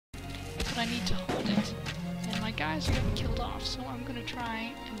need to hold it. And my guys are getting killed off, so I'm gonna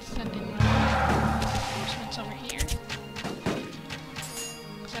try and send in my reinforcements over here.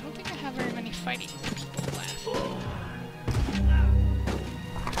 Because I don't think I have very many fighting people left.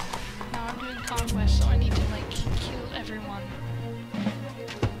 Now I'm doing conquest, so I need to, like, kill everyone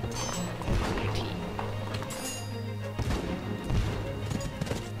on my team.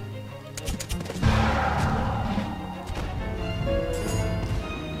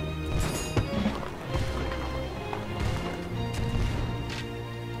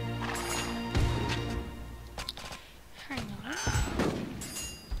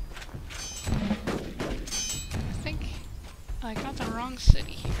 I got the wrong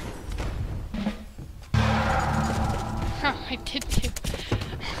city here. Huh, I did too.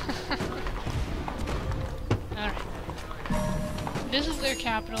 Alright. This is their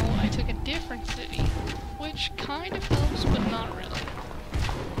capital. I took a different city, which kind of helps, but not really.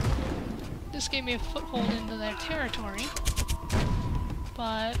 This gave me a foothold into their territory,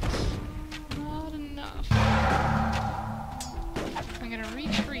 but not enough. I'm gonna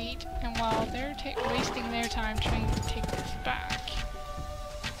retreat, and while they're wasting their time trying to take this back,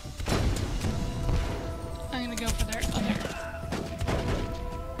 I'm gonna go for their other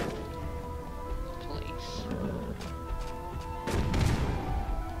place.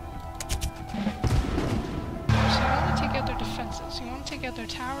 So you want to take out their defenses. You want to take out their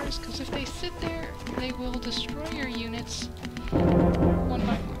towers, because if they sit there, they will destroy your units one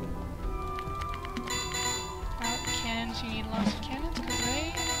by one. Cannons, you need lots of cannons, because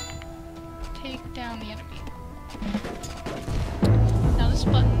they take down the enemy. Now this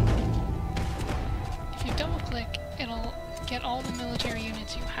button, if you double click, it'll get all the military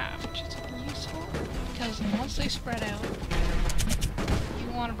units you have, which is useful, because once they spread out, you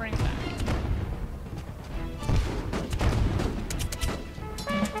want to bring them back.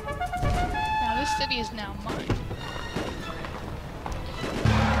 Now this city is now mine.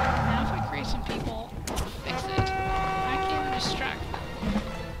 Now if I create some people, fix it, I can distract them.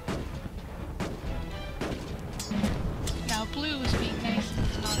 Now blue is being nice and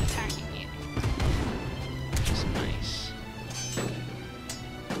is not attacking me anymore, which is nice.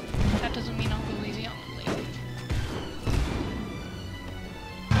 That doesn't mean I'll go easy on them later.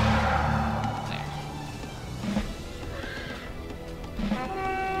 There.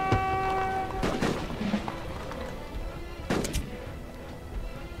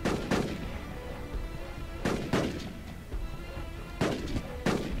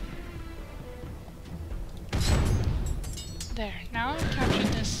 There, now I've captured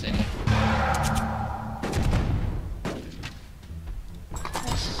this city.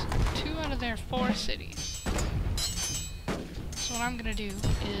 That's 2 out of their 4 cities. So what I'm gonna do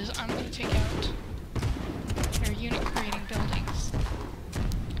is I'm gonna take out their unit creating buildings.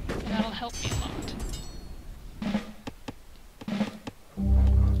 And that'll help me a lot.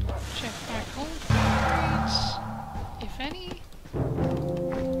 Check back home for upgrades, if any.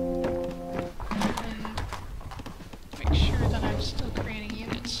 Still creating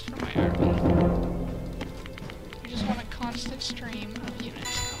units for my army. I just want a constant stream of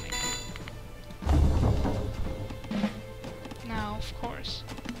units coming. Now, of course,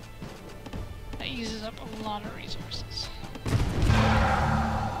 that uses up a lot of resources. You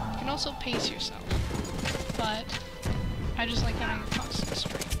can also pace yourself, but I just like having a constant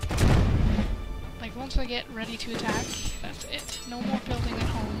stream. Like, once I get ready to attack, that's it. No more building at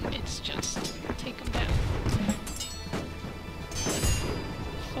home, it's just take them down.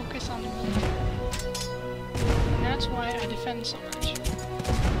 Focus on the military. And that's why I defend so much.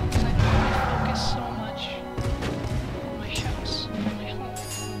 Because I focus so much on my house,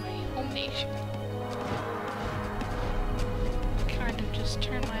 on my home nation. I kind of just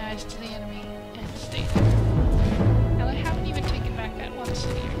turn my eyes to the enemy and stay there. Now I haven't even taken back that one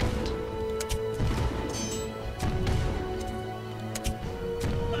city I got.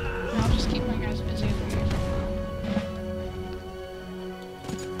 I'll just keep my guys busy over here.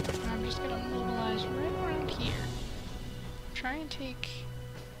 Try and take...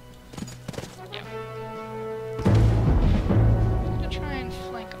 yeah. I'm gonna try and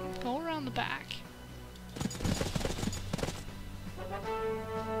flank them. Go around the back.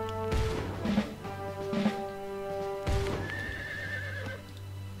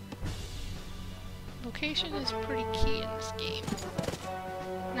 Location is pretty key in this game.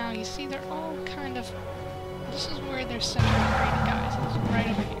 Now you see they're all kind of... this is where they're center upgraded guys. It's right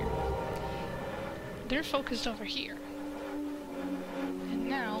over here. They're focused over here.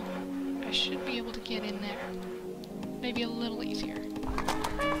 Now, I should be able to get in there. Maybe a little easier.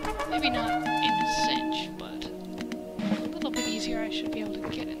 Maybe not in a cinch, but a little bit easier I should be able to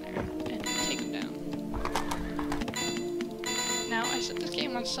get in there and set this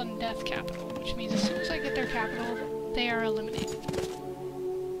game on sudden death capital, which means as soon as I get their capital, they are eliminated.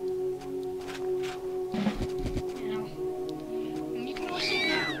 And you can also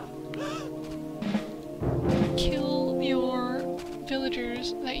kill your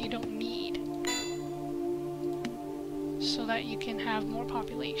villagers that you don't need, so that you can have more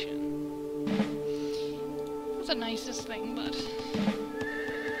population. That's the nicest thing, but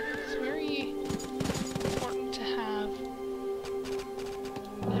it's very important to have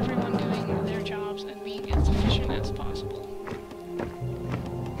everyone doing their jobs and being as efficient as possible.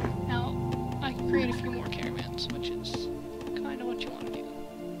 Now, I can create a few more caravans, which is kind of what you want to do.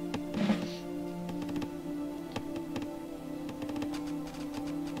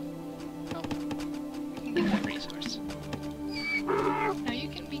 Oh, you can get that resource. Now you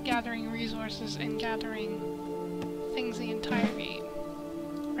can be gathering resources and gathering things the entire game.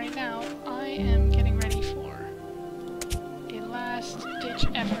 Right now, I am getting ready for a last-ditch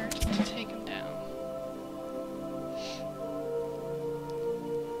effort to take him down.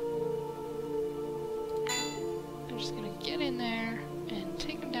 I'm just gonna get in there and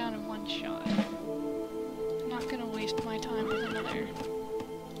take him down in one shot. I'm not gonna waste my time with another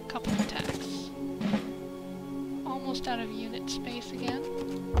couple of attacks. Almost out of unit space again.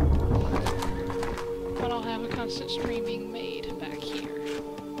 But I'll have a constant stream being made back here.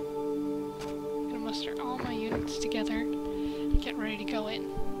 I'm gonna muster all my units together and get ready to go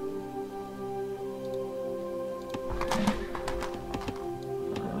in.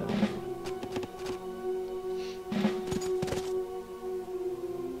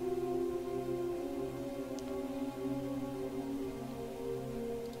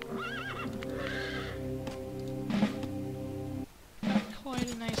 Got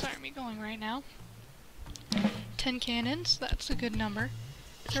quite a nice army going right now. 10 cannons, that's a good number.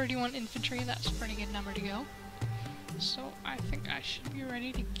 31 infantry, that's a pretty good number to go. So I think I should be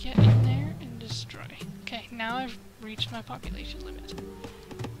ready to get in there and destroy. Okay, now I've reached my population limit.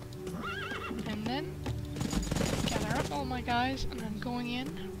 And then gather up all my guys, and I'm going in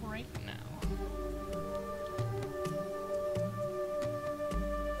right now.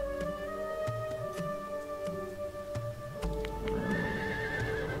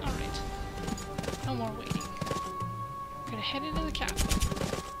 Alright, no more waiting. I'm gonna head into the capital.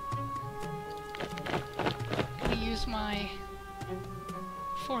 Gonna use my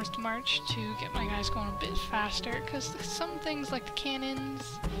forced march to get my guys going a bit faster, because some things like the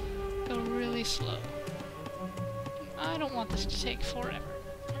cannons go really slow. I don't want this to take forever.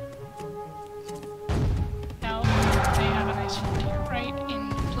 Now, they have a nice frontier right in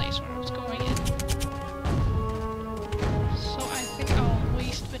the place where I was going in. So I think I'll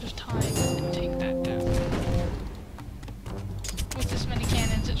waste a bit of time and take that down. With this many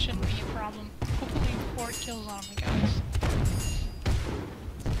cannons, it shouldn't be a problem. Hopefully 4 kills on my guys.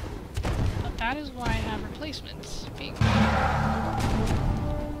 But that is why I have replacements being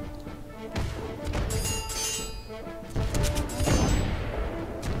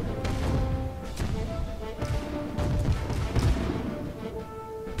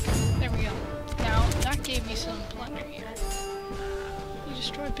There we go. Now, that gave me some plunder here. You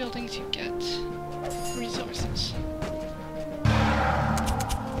destroy buildings, you get resources.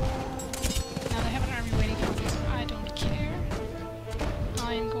 Now they have an army waiting for me. I don't care.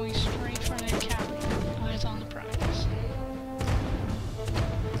 I am going straight for their capital. Eyes on the prize.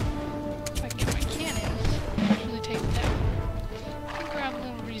 If I can get my cannons, I'll usually take them down. I can grab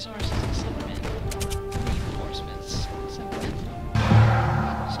little resources and send them in. Reinforcements. Send them in.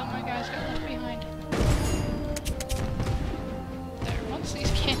 Some of my guys got left behind. There, once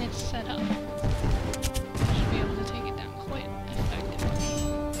these cannons set up, I should be able to take it down quite effectively.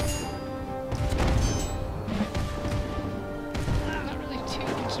 I'm not really too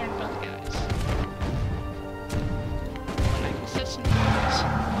concerned about the guys. But I can set some defense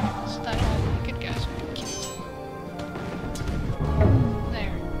so that all the good guys will be killed.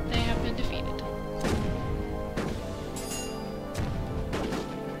 There, they have been defeated.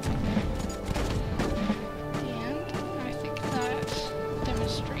 And I think that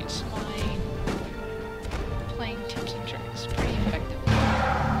demonstrates my playing tips and tricks pretty effectively.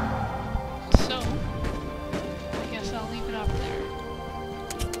 So, I guess I'll leave it up there.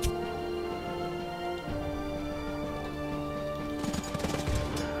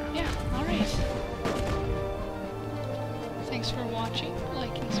 Yeah, alright. Thanks for watching,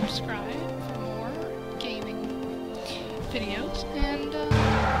 like and subscribe for more gaming videos, and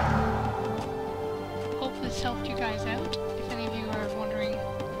hope this helped you guys out. If any of you are wondering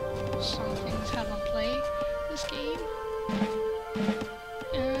some things how to play this game.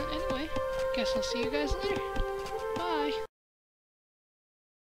 Anyway, guess I'll see you guys later. Bye!